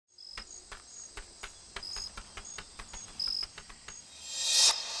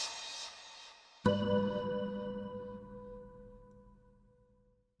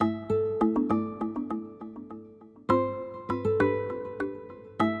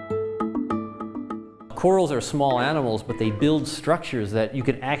corals are small animals, but they build structures that you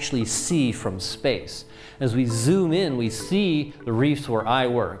can actually see from space. As we zoom in, we see the reefs where I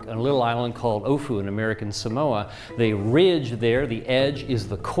work, on a little island called Ofu in American Samoa. The ridge there, the edge, is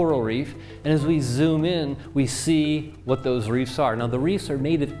the coral reef. And as we zoom in, we see what those reefs are. Now, the reefs are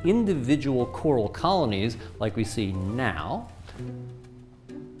made of individual coral colonies, like we see now.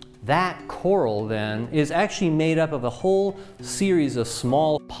 That coral, then, is actually made up of a whole series of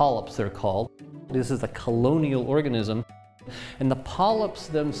small polyps, they're called. This is a colonial organism. And the polyps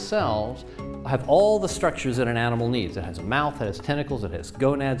themselves have all the structures that an animal needs. It has a mouth, it has tentacles, it has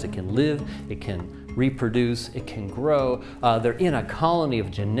gonads, it can live, it can reproduce, it can grow. They're in a colony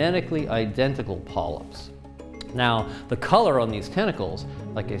of genetically identical polyps. Now, the color on these tentacles,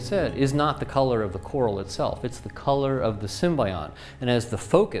 like I said, is not the color of the coral itself. It's the color of the symbiont. And as the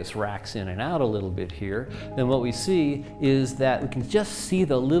focus racks in and out a little bit here, then what we see is that we can just see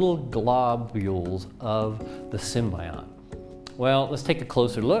the little globules of the symbiont. Well, let's take a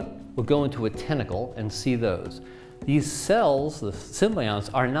closer look. We'll go into a tentacle and see those. These cells, the symbionts,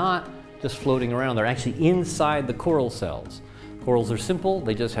 are not just floating around. They're actually inside the coral cells. Corals are simple.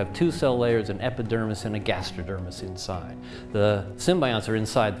 They just have two cell layers, an epidermis and a gastrodermis inside. The symbionts are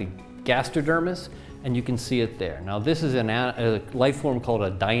inside the gastrodermis, and you can see it there. Now, this is a life form called a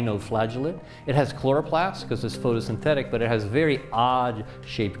dinoflagellate. It has chloroplasts because it's photosynthetic, but it has very odd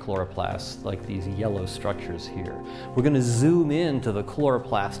shaped chloroplasts, like these yellow structures here. We're going to zoom in to the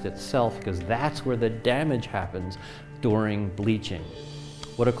chloroplast itself because that's where the damage happens during bleaching.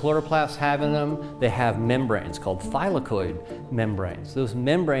 What do chloroplasts have in them? They have membranes called thylakoid membranes. Those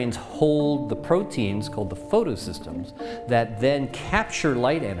membranes hold the proteins called the photosystems that then capture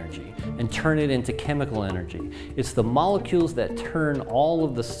light energy and turn it into chemical energy. It's the molecules that turn all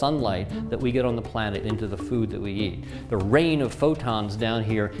of the sunlight that we get on the planet into the food that we eat. The rain of photons down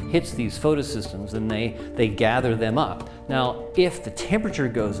here hits these photosystems and they gather them up. Now, if the temperature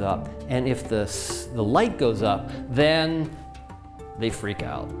goes up and if the light goes up, then they freak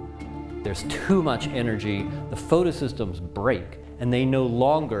out. There's too much energy, the photosystems break, and they no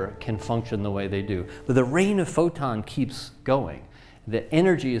longer can function the way they do. But the rain of photon keeps going. The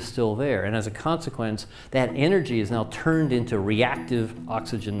energy is still there, and as a consequence, that energy is now turned into reactive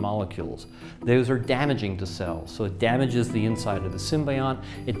oxygen molecules. Those are damaging to cells, so it damages the inside of the symbiont,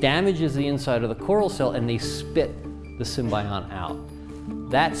 it damages the inside of the coral cell, and they spit the symbiont out.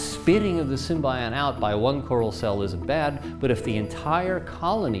 That spitting of the symbiont out by one coral cell isn't bad, but if the entire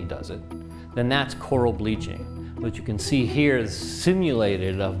colony does it, then that's coral bleaching. What you can see here is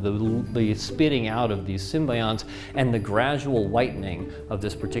simulated of the spitting out of these symbionts and the gradual whitening of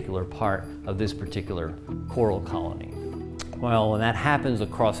this particular part of this particular coral colony. Well, when that happens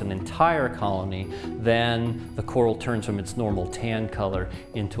across an entire colony, then the coral turns from its normal tan color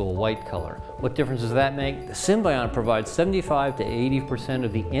into a white color. What difference does that make? The symbiont provides 75 to 80%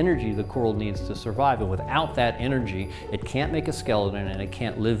 of the energy the coral needs to survive, and without that energy, it can't make a skeleton and it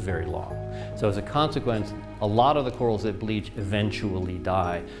can't live very long. So as a consequence, a lot of the corals that bleach eventually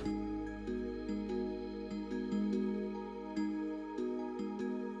die.